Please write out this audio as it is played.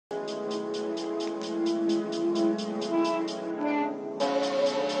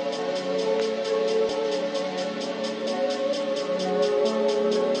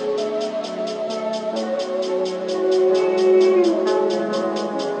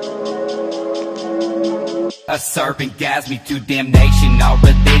A serpent guides me to damnation. All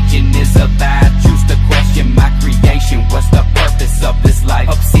religion is a lie. Choose to question my creation. What's the purpose of this life?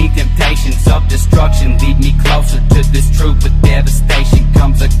 Obscene temptations of destruction lead me closer to this truth. With devastation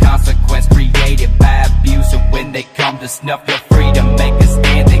comes a consequence created by abuse. And when they come to snuff your freedom, make a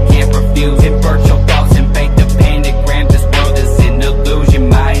stand they can't refuse. Invert your thoughts and bait the pentagram. This world is an illusion.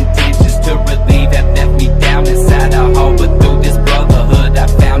 My intentions to relieve have left me down inside a hole. But through this brotherhood I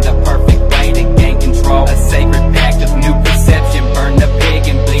found a perfect way to gain control. A sacred pact of new perception. Burn the pig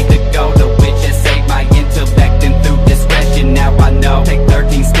and bleed the goat. The witch has saved my intellect, and through discretion now I know. Take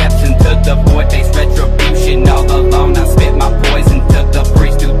 13 steps into the void, face retribution. All alone I spit my poison to the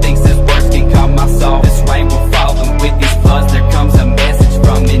priest who thinks his words can calm my soul. This rain will fall, and with these floods there comes a message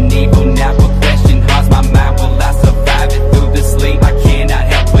from an evil. Now a question haunts my mind. Will I survive it through the sleep? I cannot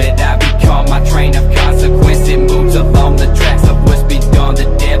help it, I become my train of consequence. It moves along the tracks of what's been done. The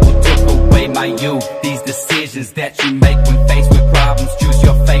devil took away my youth. These decisions that you make when faced with problems, choose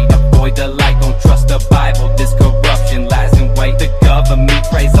your fate, avoid the light. Don't trust the Bible, this corruption lies in wait. The government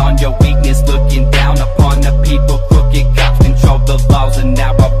preys on your weakness, looking down upon the people. Crooked cops control the laws, and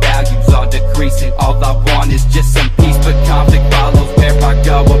now our values are decreasing. All I want is just some peace, but conflict follows where I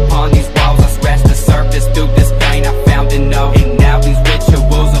go. Upon these walls I scratch the surface. Through this pain I found an oath, and now these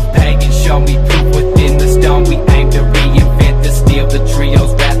rituals of pagans show me proof within the stone. We aim to reinvent the steel. The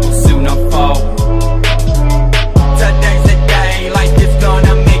trio's wrath will soon unfold. Today's the day, life is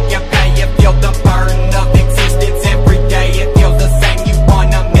gonna make you pay. You feel the burden of existence every day. It feels the same, you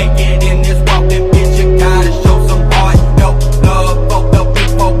wanna make it in this world. And bitch, you gotta show some heart. No love for the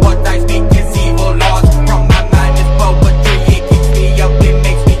weak, for what I speak is evil laws. From my mind is poetry, it keeps me up, it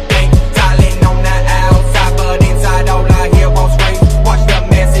makes me think. Silent on the outside, but inside all I hear are screams. Watch the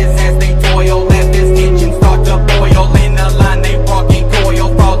masses as they toil, as this tension start to boil. In the line they walk and coil,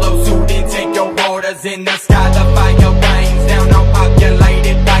 follow suit and take your orders. In the sky the fire rains down on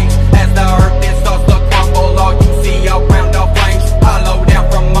populated plains. As the earth it starts to crumble, all you see around are flames. Hollow down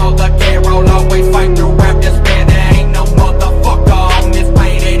from all the care, I'll always fight through rap despair. There ain't no motherfucker on this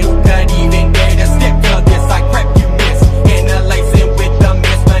planet who could even dare to stick to this. I crap you miss, interlacing with the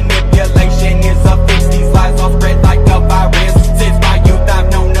mist. Manipulation is a fix, these lies are spread like a virus. Since my youth I've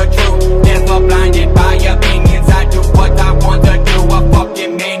known the truth, never blinded by opinions. I do what I want to do, a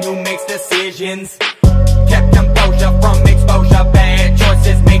fucking man who makes decisions.